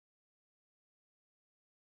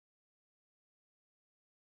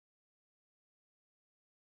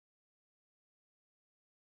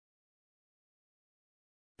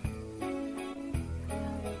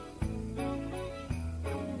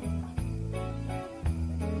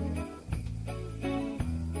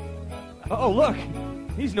Oh, look.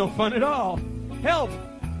 He's no fun at all. Help!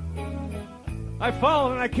 I've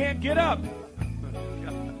fallen and I can't get up.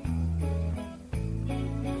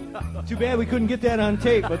 Too bad we couldn't get that on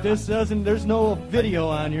tape, but this doesn't. There's no video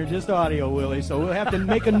on here, just audio, Willie. So we'll have to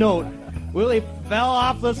make a note. Willie fell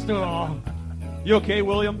off the stool. You okay,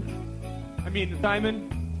 William? I mean, Simon?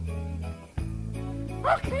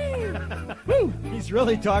 Okay. Woo. He's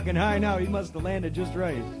really talking high now. He must have landed just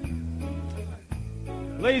right.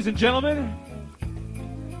 Ladies and gentlemen,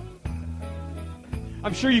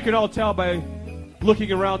 I'm sure you can all tell by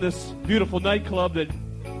looking around this beautiful nightclub that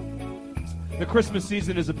the Christmas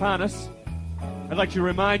season is upon us. I'd like to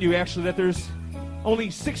remind you, actually, that there's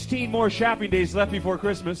only 16 more shopping days left before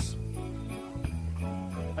Christmas.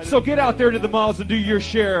 So get out there to the malls and do your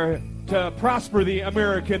share to prosper the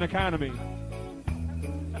American economy.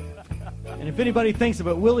 And if anybody thinks of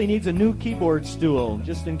it, Willie needs a new keyboard stool,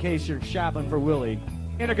 just in case you're shopping for Willie.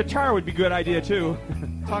 And a guitar would be a good idea, too.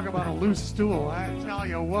 Talk about a loose stool, I tell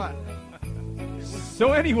you what.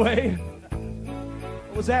 So anyway...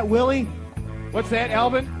 What was that, Willie? What's that,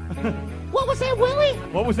 Alvin? What was that, Willie?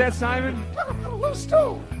 What was that, Simon? A loose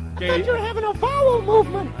stool. Okay. I thought you were having a vowel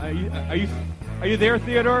movement. Are you there,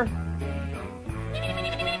 Theodore?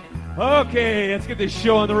 Okay, let's get this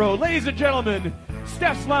show on the road. Ladies and gentlemen,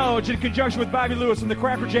 Steph's Lounge, in conjunction with Bobby Lewis and the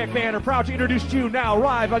Crackerjack Band, are proud to introduce to you now,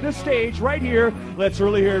 live on this stage, right here. Let's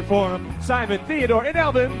really hear it for them. Simon, Theodore, and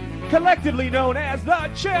Alvin, collectively known as the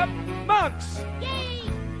Chipmunks. Yay!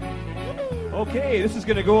 Okay, this is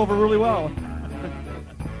going to go over really well.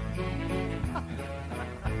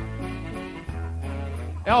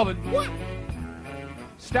 Alvin. What?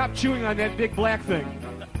 Stop chewing on that big black thing.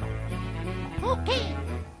 Okay.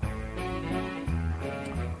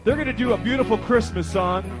 They're going to do a beautiful Christmas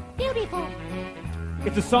song. Beautiful.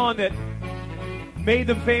 It's a song that made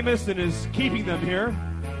them famous and is keeping them here.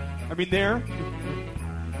 I mean, there.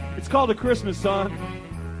 It's called a Christmas song.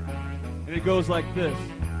 And it goes like this.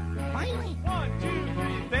 Finally. 1, 2,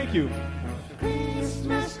 3. Thank you.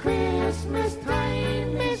 Christmas, Christmas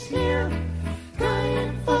time is here.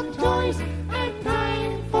 Time for toys and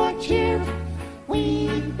time for cheer.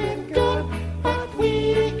 We've been good, but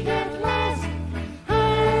we can't last.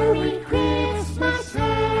 Hurry Christmas,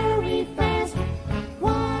 hurry fast.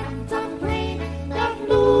 What a plane that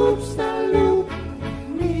loops the loop.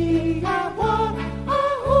 Me, I want a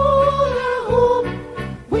hula hoop.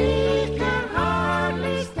 We can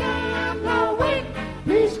hardly stand the wait.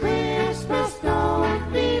 Please, Christmas,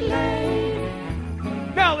 don't be late.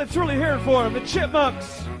 Now let's really hear it for them, the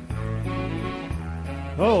Chipmunks.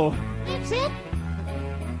 Oh. That's it?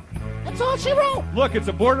 That's all she wrote. Look, it's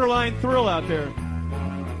a borderline thrill out there.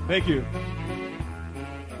 Thank you.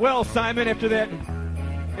 Well, Simon, after that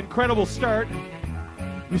incredible start,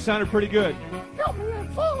 you sounded pretty good. Help me, I'm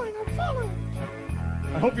falling.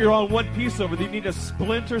 I hope you're all in one piece over there. You need a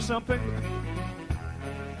splint or something?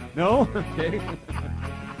 No? Okay.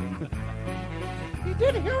 He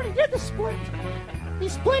already did the splint. He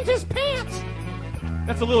splint his pants.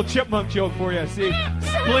 That's a little chipmunk joke for you, see?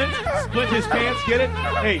 Splint his pants, get it?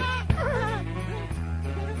 Hey.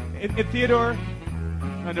 And Theodore?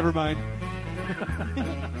 Oh, never mind.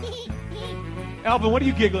 Alvin, what are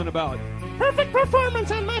you giggling about? Perfect performance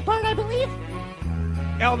on my part, I believe.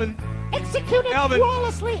 Alvin. Executed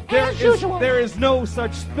flawlessly, as usual. There is no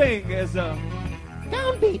such thing as a...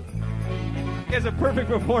 Downbeat. As a perfect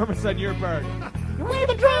performance on your part. Play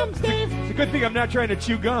the drums, Dave. It's a good thing I'm not trying to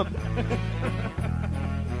chew gum.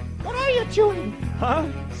 What are you chewing? Huh?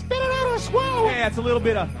 Spit it out or swallow it. Yeah, it's a little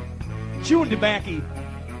bit of chewing tobacco.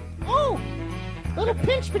 Oh, little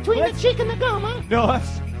pinch between the cheek and the gum, huh? No,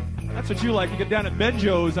 that's what you like. You get down at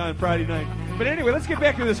Menjo's on Friday night. But anyway, let's get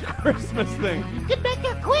back to this Christmas thing. Get back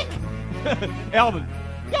there quick. Alvin.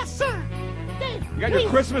 Yes, sir. Dave, you got your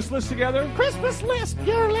Christmas list together? Christmas list.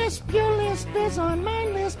 Your list is on my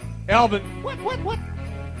list. Alvin. What?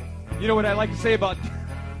 You know what I like to say about...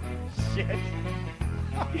 Shit.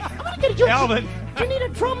 I'm gonna get you. Alvin. Do you need a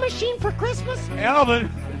drum machine for Christmas? Alvin.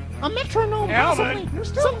 A metronome, Alvin.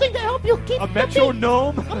 possibly. Something to help you keep a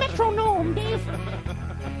metronome? A metronome, Dave.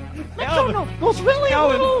 Metronome. Those really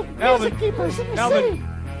little music keepers in the city.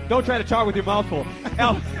 Don't try to talk with your mouth full.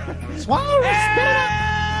 Alvin. Swallow it, spit it out.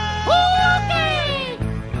 Okay.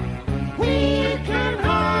 We can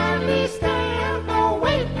hardly stand the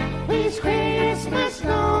wait. Please, Christmas,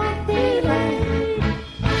 don't be late.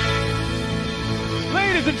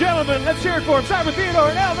 Ladies and gentlemen, let's hear it for him. Simon, Theodore,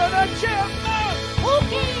 and Alvin, the Chipmunks.